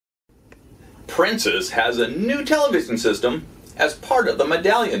Princes has a new television system as part of the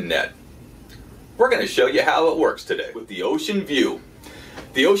Medallion net. We're going to show you how it works today with the Ocean View.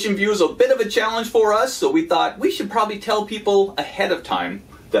 The Ocean View is a bit of a challenge for us, so we thought we should probably tell people ahead of time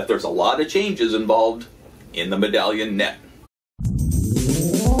that there's a lot of changes involved in the Medallion net.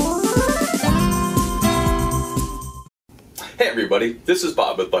 Hey everybody, this is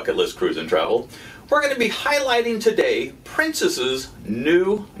Bob with Bucket List Cruise and Travel. We're going to be highlighting today Princess's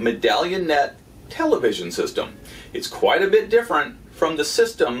new Medallion net television system. It's quite a bit different from the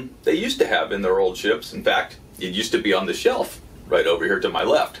system they used to have in their old ships. In fact, it used to be on the shelf right over here to my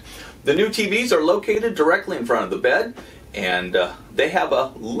left. The new TVs are located directly in front of the bed, and they have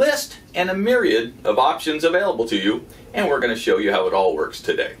a list and a myriad of options available to you, and we're going to show you how it all works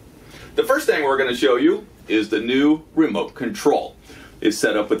today. The first thing we're going to show you is the new remote control. It's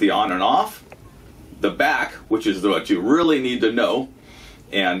set up with the on and off, the back, which is what you really need to know,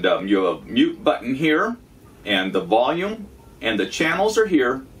 and you have a mute button here, and the volume and the channels are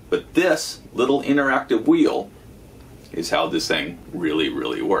here, but this little interactive wheel is how this thing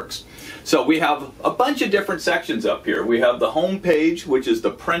really works. So we have a bunch of different sections up here. We have the home page, which is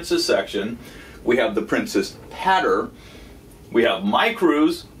the Princess section. We have the Princess Patter. We have My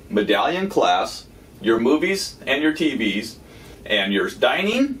Cruise, Medallion Class, your movies and your TVs, and your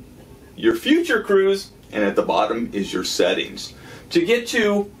dining, your future cruise, and at the bottom is your settings. To get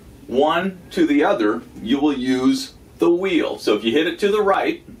to one to the other, you will use the wheel. So if you hit it to the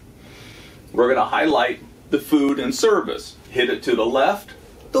right, we're going to highlight the food and service. Hit it to the left,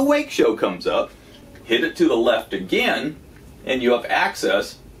 the wake show comes up. Hit it to the left again, and you have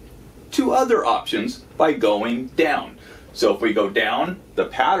access to other options by going down. So if we go down, the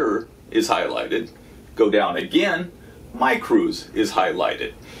patter is highlighted. Go down again, My Cruise is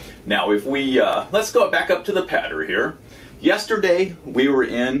highlighted. Now if we, let's go back up to the patter here. Yesterday we were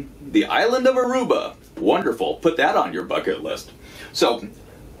in the island of Aruba. Wonderful, put that on your bucket list. So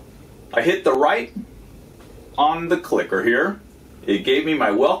I hit the right on the clicker here. It gave me my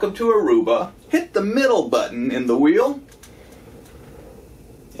welcome to Aruba. Hit the middle button in the wheel,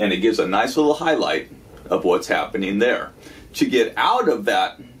 and it gives a nice little highlight of what's happening there. To get out of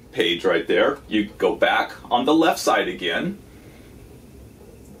that page right there, you go back on the left side again,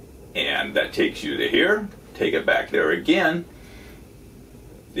 and that takes you to here. Take it back there again.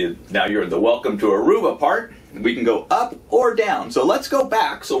 Now you're in the welcome to Aruba part. We can go up or down. So let's go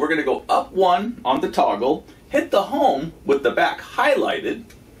back. So we're going to go up one on the toggle, hit the home with the back highlighted,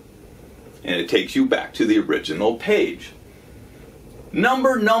 and it takes you back to the original page.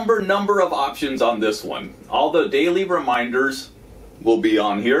 Number of options on this one. All the daily reminders will be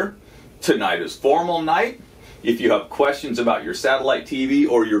on here. Tonight is formal night. If you have questions about your satellite TV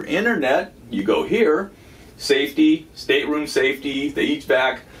or your internet, you go here. Safety, stateroom safety, the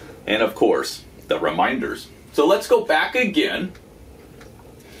HVAC, and of course, the reminders. So let's go back again.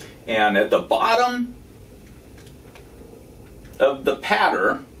 And at the bottom of the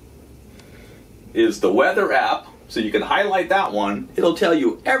patter is the weather app. So you can highlight that one. It'll tell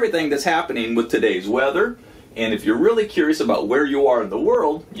you everything that's happening with today's weather. And if you're really curious about where you are in the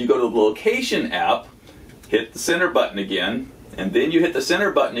world, you go to the location app, hit the center button again, and then you hit the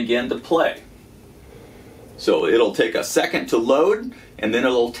center button again to play. So it'll take a second to load, and then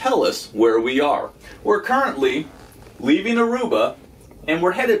it'll tell us where we are. We're currently leaving Aruba, and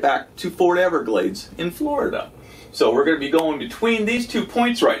we're headed back to Fort Everglades in Florida. So we're going to be going between these 2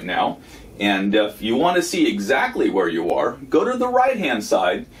 points right now. And if you want to see exactly where you are, go to the right-hand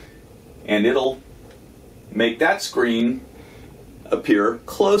side, and it'll make that screen appear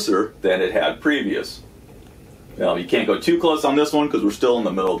closer than it had previous. Well, you can't go too close on this one because we're still in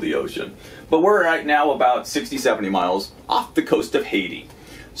the middle of the ocean. But we're right now about 60-70 miles off the coast of Haiti.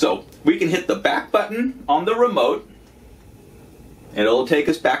 So we can hit the back button on the remote, and it'll take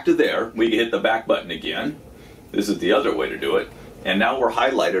us back to there. We can hit the back button again. This is the other way to do it. And now we're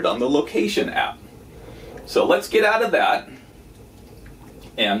highlighted on the location app. So let's get out of that,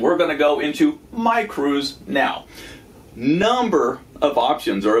 and we're going to go into My Cruise now. Number of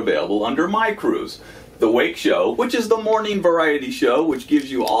options are available under My Cruise. The Wake Show, which is the morning variety show, which gives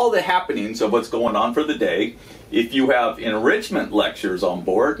you all the happenings of what's going on for the day. If you have enrichment lectures on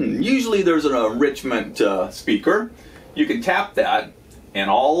board, and usually there's an enrichment speaker, you can tap that, and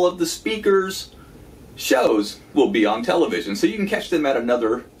all of the speakers' shows will be on television, so you can catch them at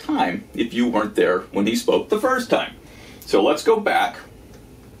another time if you weren't there when he spoke the first time. So let's go back,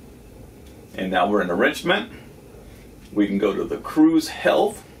 and now we're in enrichment. We can go to the cruise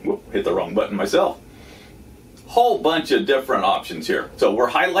health. Whoop, hit the wrong button myself. Whole bunch of different options here. So we're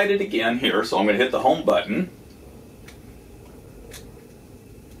highlighted again here, so I'm going to hit the home button.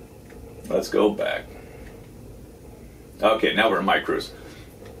 Let's go back. Okay, now we're in my cruise.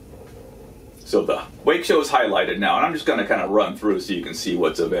 So the wake show is highlighted now, and I'm just going to kind of run through so you can see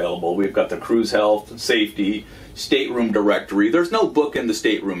what's available. We've got the cruise health, safety, stateroom directory. There's no book in the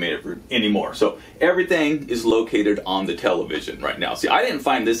stateroom anymore, so everything is located on the television right now. See, I didn't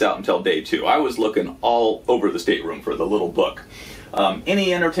find this out until day 2. I was looking all over the stateroom for the little book.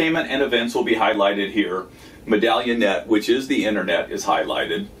 Any entertainment and events will be highlighted here. Medallion Net, which is the internet, is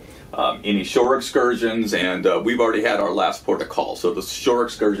highlighted. Any shore excursions, and we've already had our last port of call, so the shore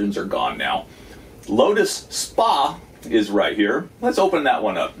excursions are gone now. Lotus Spa is right here. Let's open that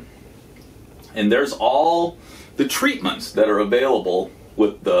one up. And there's all the treatments that are available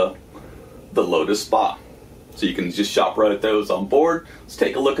with the Lotus Spa. So you can just shop right at those on board. Let's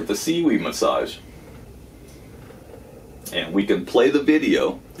take a look at the seaweed massage. And we can play the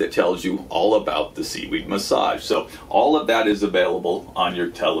video that tells you all about the seaweed massage. So all of that is available on your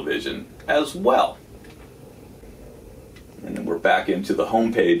television as well. And then we're back into the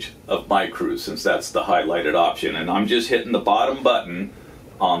home page of my cruise, since that's the highlighted option. And I'm just hitting the bottom button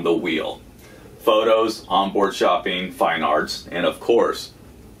on the wheel. Photos, onboard shopping, fine arts, and of course,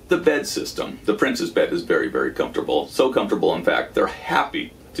 the bed system. The Princess bed is very, very comfortable. So comfortable, in fact, they're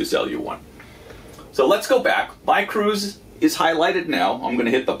happy to sell you one. So let's go back. My cruise is highlighted now. I'm going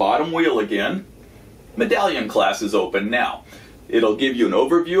to hit the bottom wheel again. Medallion class is open now. It'll give you an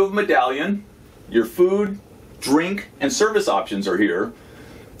overview of Medallion. Your food, drink, and service options are here.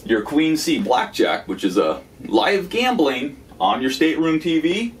 Your Queen C Blackjack, which is a live gambling on your stateroom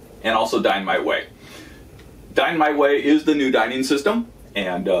TV, and also Dine My Way. Dine My Way is the new dining system,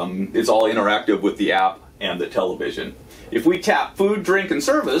 and it's all interactive with the app and the television. If we tap food, drink, and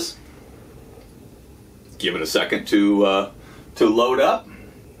service, give it a second to load up.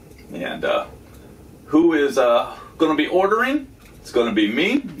 And who is going to be ordering? It's going to be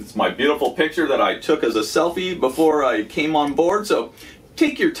me. It's my beautiful picture that I took as a selfie before I came on board. So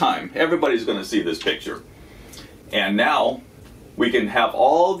take your time. Everybody's going to see this picture. And now we can have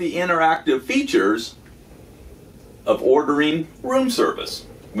all the interactive features of ordering room service.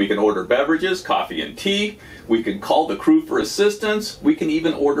 We can order beverages, coffee and tea. We can call the crew for assistance. We can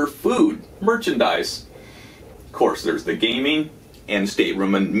even order food, merchandise. Of course, there's the gaming and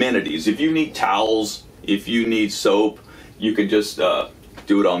stateroom amenities. If you need towels, if you need soap, you can just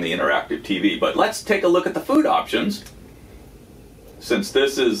do it on the interactive TV. But let's take a look at the food options. Since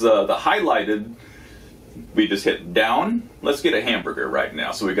this is the highlighted, we just hit down. Let's get a hamburger right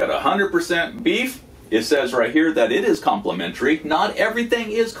now. So we got 100% beef. It says right here that it is complimentary. Not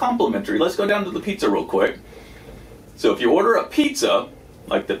everything is complimentary. Let's go down to the pizza real quick. So if you order a pizza,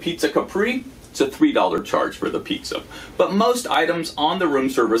 like the Pizza Capri, it's a $3 charge for the pizza. But most items on the room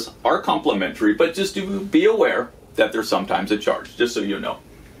service are complimentary, but just do be aware that there's sometimes a charge, just so you know.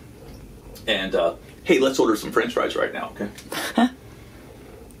 And hey, let's order some French fries right now, okay?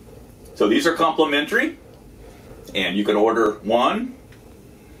 So these are complimentary, and you can order one.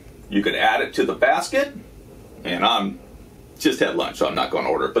 You can add it to the basket, and I'm just had lunch, so I'm not going to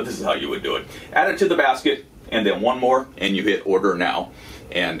order it, but this is how you would do it. Add it to the basket, and then one more, and you hit order now.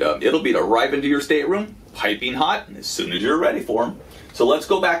 And it'll be arriving to your stateroom, piping hot, as soon as you're ready for them. So let's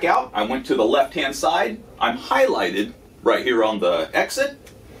go back out. I went to the left-hand side. I'm highlighted right here on the exit,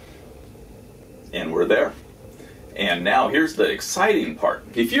 and we're there. And now here's the exciting part.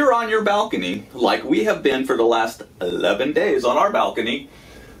 If you're on your balcony, like we have been for the last 11 days on our balcony,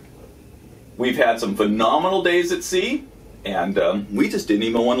 we've had some phenomenal days at sea, and we just didn't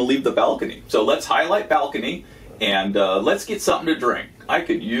even want to leave the balcony. So let's highlight balcony, and let's get something to drink. I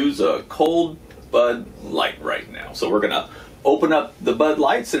could use a cold Bud Light right now. So we're going to open up the Bud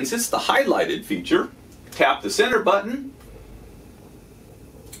Light. Since it's the highlighted feature, tap the center button.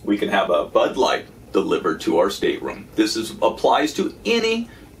 We can have a Bud Light delivered to our stateroom. This applies to any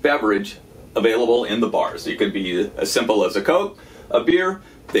beverage available in the bars. It could be as simple as a Coke, a beer.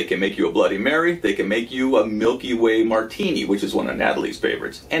 They can make you a Bloody Mary. They can make you a Milky Way Martini, which is one of Natalie's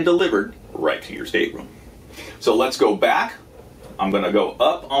favorites, and delivered right to your stateroom. So let's go back. I'm going to go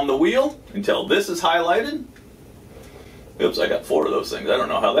up on the wheel until this is highlighted. Oops, I got 4 of those things. I don't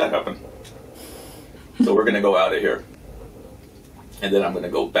know how that happened. So we're going to go out of here. And then I'm going to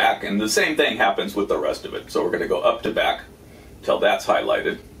go back, and the same thing happens with the rest of it. So we're going to go up to back until that's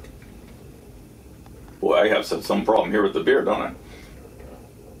highlighted. Boy, I have some problem here with the beer, don't I?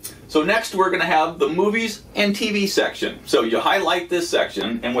 So next we're going to have the movies and TV section. So you highlight this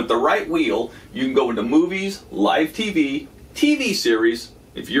section, and with the right wheel, you can go into movies, live TV, TV series.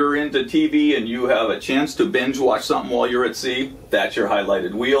 If you're into TV and you have a chance to binge watch something while you're at sea, that's your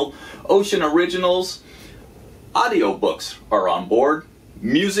highlighted wheel. Ocean Originals, audiobooks are on board.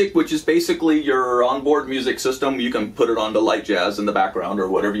 Music, which is basically your onboard music system. You can put it on the light jazz in the background or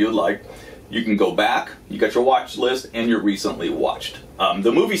whatever you'd like. You can go back, you got your watch list, and your recently watched.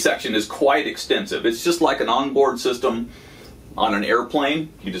 The movie section is quite extensive. It's just like an onboard system on an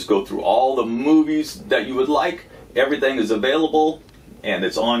airplane. You just go through all the movies that you would like. Everything is available, and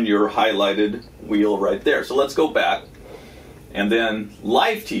it's on your highlighted wheel right there. So let's go back. And then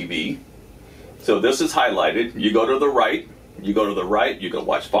live TV. So this is highlighted. You go to the right. You go to the right, you can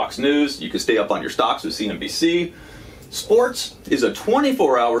watch Fox News, you can stay up on your stocks with CNBC. Sports is a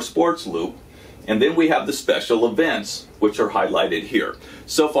 24-hour sports loop, and then we have the special events, which are highlighted here.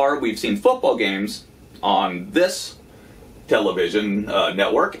 So far, we've seen football games on this television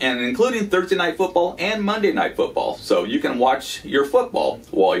network, and including Thursday Night Football and Monday Night Football. So you can watch your football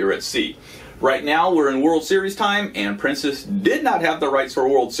while you're at sea. Right now, we're in World Series time, and Princess did not have the rights for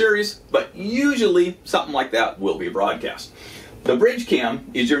World Series, but usually something like that will be broadcast. The bridge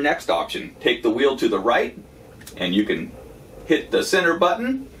cam is your next option. Take the wheel to the right, and you can hit the center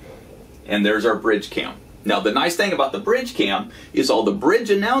button, and there's our bridge cam. Now, the nice thing about the bridge cam is all the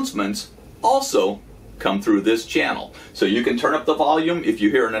bridge announcements also come through this channel. So you can turn up the volume if you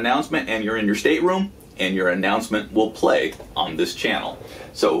hear an announcement and you're in your stateroom, and your announcement will play on this channel.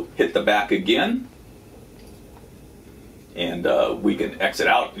 So hit the back again, and we can exit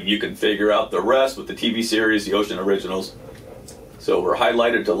out. You can figure out the rest with the TV series, the Ocean Originals. So we're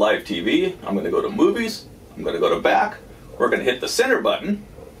highlighted to live TV. I'm going to go to movies. I'm going to go to back. We're going to hit the center button.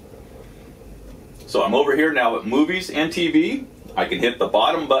 So I'm over here now at movies and TV. I can hit the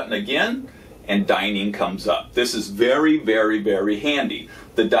bottom button again, and dining comes up. This is very, very, very handy.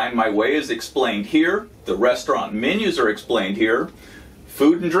 The Dine My Way is explained here. The restaurant menus are explained here.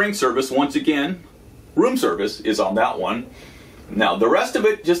 Food and drink service, once again, room service is on that one. Now, the rest of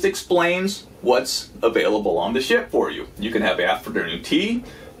it just explains what's available on the ship for you. You can have afternoon tea,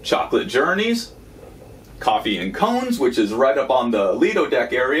 chocolate journeys, coffee and cones, which is right up on the Lido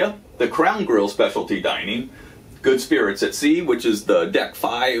deck area, the Crown Grill specialty dining, Good Spirits at Sea, which is the Deck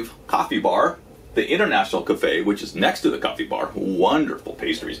 5 coffee bar, the International Cafe, which is next to the coffee bar. Wonderful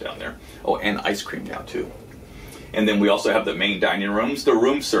pastries down there. Oh, and ice cream down too. And then we also have the main dining rooms, the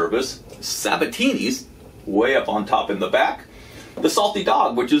room service, Sabatini's, way up on top in the back. The Salty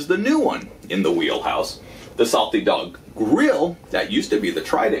Dog, which is the new one in the wheelhouse. The Salty Dog Grill, that used to be the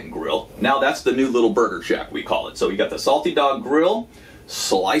Trident Grill. Now that's the new little burger shack, we call it. So you got the Salty Dog Grill,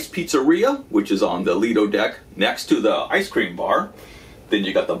 Slice Pizzeria, which is on the Lido deck next to the ice cream bar. Then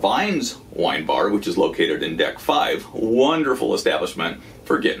you got the Vines Wine Bar, which is located in Deck 5. Wonderful establishment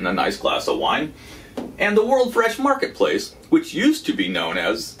for getting a nice glass of wine. And the World Fresh Marketplace, which used to be known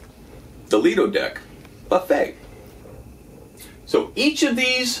as the Lido Deck Buffet. So each of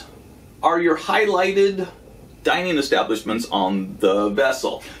these are your highlighted dining establishments on the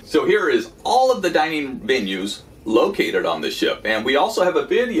vessel. So here is all of the dining venues located on the ship, and we also have a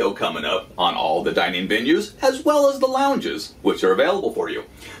video coming up on all the dining venues as well as the lounges, which are available for you.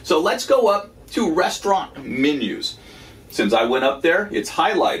 So let's go up to restaurant menus. Since I went up there, it's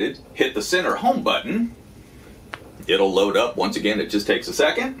highlighted. Hit the center home button. It'll load up. Once again, it just takes a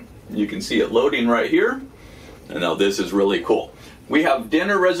second. You can see it loading right here. And now this is really cool. We have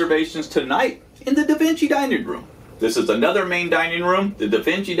dinner reservations tonight in the Da Vinci dining room. This is another main dining room, the Da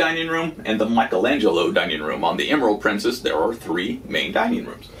Vinci dining room, and the Michelangelo dining room. On the Emerald Princess, there are 3 main dining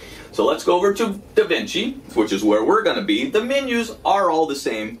rooms. So let's go over to Da Vinci, which is where we're going to be. The menus are all the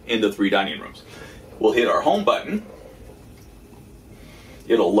same in the 3 dining rooms. We'll hit our home button.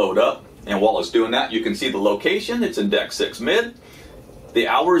 It'll load up, and while it's doing that, you can see the location. It's in Deck 6 Mid. The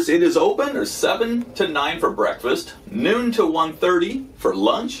hours it is open are 7 to 9 for breakfast, noon to 1:30 for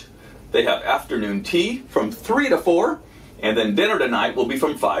lunch. They have afternoon tea from 3 to 4, and then dinner tonight will be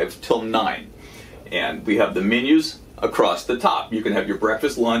from 5 till 9. And we have the menus across the top. You can have your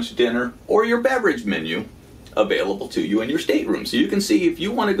breakfast, lunch, dinner, or your beverage menu available to you in your stateroom. So you can see if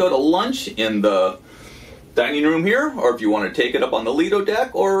you want to go to lunch in the dining room here, or if you want to take it up on the Lido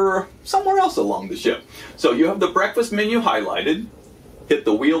deck, or somewhere else along the ship. So you have the breakfast menu highlighted. Hit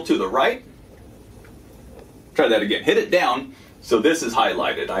the wheel to the right. Try that again. Hit it down. So this is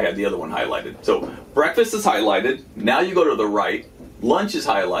highlighted. I had the other one highlighted. So breakfast is highlighted. Now you go to the right. Lunch is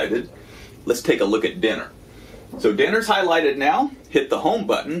highlighted. Let's take a look at dinner. So dinner's highlighted now. Hit the home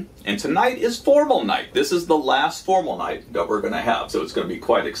button. And tonight is formal night. This is the last formal night that we're going to have. So it's going to be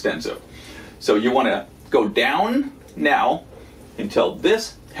quite extensive. So you want to go down now until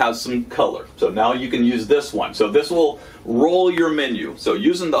this has some color. So now you can use this one. So this will roll your menu. So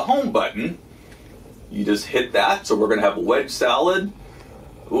using the home button, you just hit that. So we're going to have a wedge salad.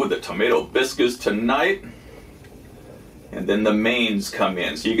 Ooh, the tomato biscuits tonight. And then the mains come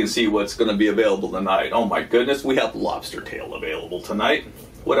in, so you can see what's going to be available tonight. Oh my goodness, we have lobster tail available tonight.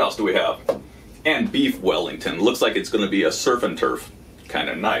 What else do we have? And beef Wellington. Looks like it's going to be a surf and turf kind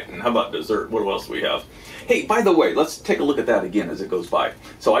of night. And how about dessert? What else do we have? Hey, by the way, let's take a look at that again as it goes by.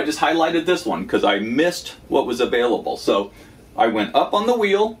 So I just highlighted this one because I missed what was available. So I went up on the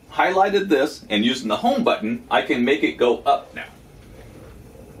wheel, highlighted this, and using the home button, I can make it go up now.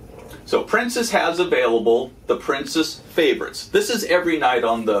 So Princess has available the Princess favorites. This is every night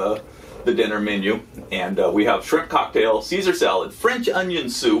on the dinner menu. And we have shrimp cocktail, Caesar salad, French onion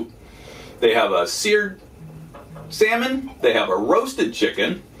soup. They have a seared salmon. They have a roasted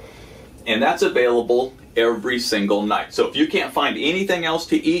chicken. And that's available every single night. So if you can't find anything else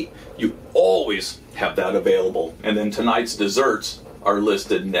to eat, you always have that available. And then tonight's desserts are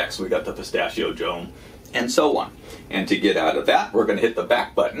listed next. We got the pistachio dome and so on. And to get out of that, we're going to hit the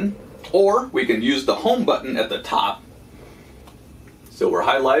back button. Or we can use the home button at the top. So we're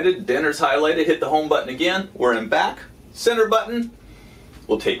highlighted, dinner's highlighted, hit the home button again. We're in back, center button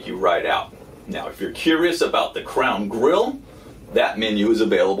will take you right out. Now if you're curious about the Crown Grill, that menu is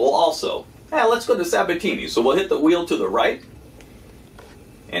available also. Now let's go to Sabatini. So we'll hit the wheel to the right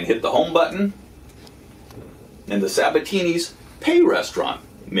and hit the home button. And the Sabatini's Pay Restaurant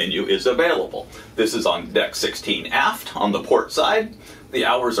menu is available. This is on deck 16 aft on the port side. The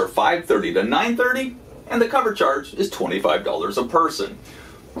hours are 5:30 to 9:30, and the cover charge is $25 a person.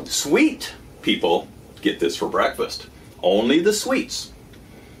 Suite people get this for breakfast. Only the suites.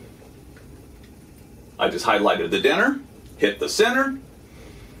 I just highlighted the dinner, hit the center,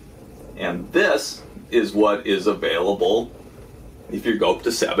 and this is what is available if you go up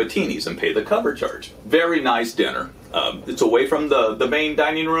to Sabatini's and pay the cover charge. Very nice dinner. It's away from the main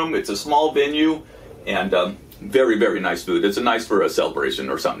dining room. It's a small venue, and very, very nice food. It's nice for a celebration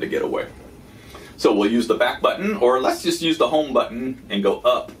or something to get away. So we'll use the back button, or let's just use the home button and go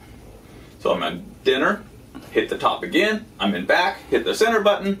up. So I'm on dinner, hit the top again, I'm in back, hit the center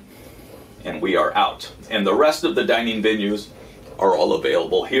button, and we are out. And the rest of the dining venues are all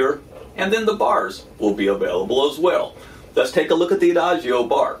available here, and then the bars will be available as well. Let's take a look at the Adagio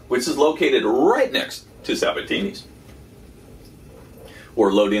bar, which is located right next to Sabatini's.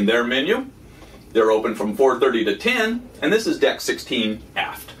 We're loading their menu. They're open from 4:30 to 10, and this is deck 16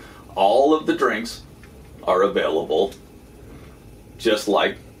 aft. All of the drinks are available just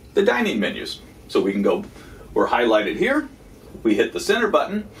like the dining menus. So we can go, we're highlighted here, we hit the center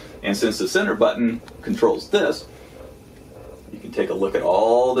button, and since the center button controls this, you can take a look at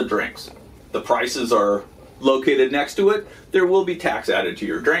all the drinks. The prices are located next to it. There will be tax added to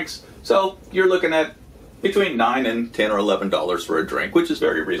your drinks, so you're looking at between $9 and $10 or $11 for a drink, which is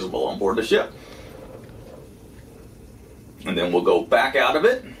very reasonable on board the ship. And then we'll go back out of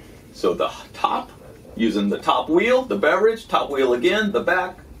it. So the top, using the top wheel, the beverage, top wheel again, the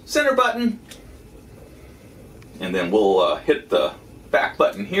back, center button. And then we'll hit the back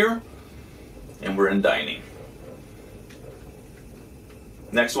button here, and we're in dining.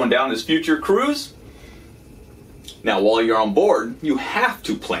 Next one down is Future Cruise. Now while you're on board, you have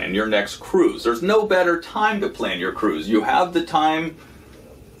to plan your next cruise. There's no better time to plan your cruise. You have the time,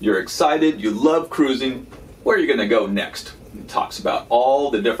 you're excited, you love cruising. Where are you going to go next? It talks about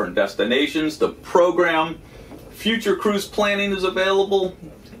all the different destinations, the program, future cruise planning is available,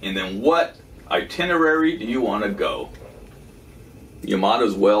 and then what itinerary do you want to go? You might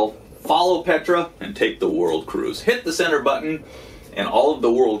as well follow Petra and take the World Cruise. Hit the center button, and all of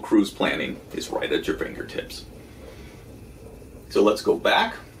the World Cruise planning is right at your fingertips. So let's go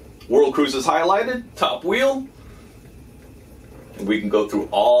back. World Cruise is highlighted, top wheel, and we can go through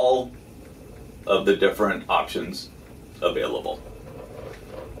all of the different options available.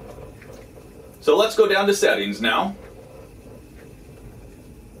 So let's go down to settings now.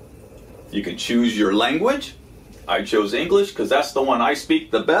 You can choose your language. I chose English because that's the one I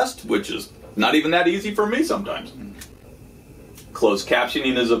speak the best, which is not even that easy for me sometimes. Closed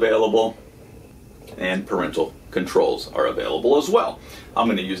captioning is available, and parental controls are available as well. I'm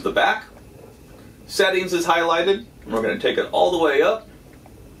going to use the back. Settings is highlighted, and we're going to take it all the way up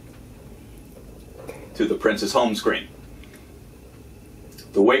to the Princess home screen.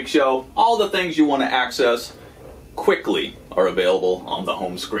 The wake show, all the things you want to access quickly are available on the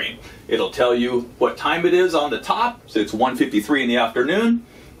home screen. It'll tell you what time it is on the top, so it's 1:53 in the afternoon.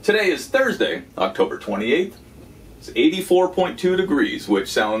 Today is Thursday, October 28th. It's 84.2 degrees, which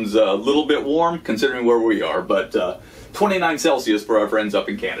sounds a little bit warm considering where we are, but 29 Celsius for our friends up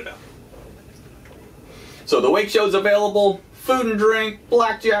in Canada. So the wake show is available, food and drink,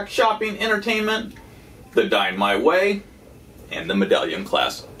 blackjack, shopping, entertainment, the Dine My Way, and the Medallion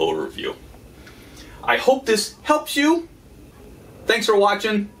class overview. I hope this helps you Thanks for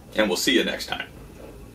watching, and we'll see you next time.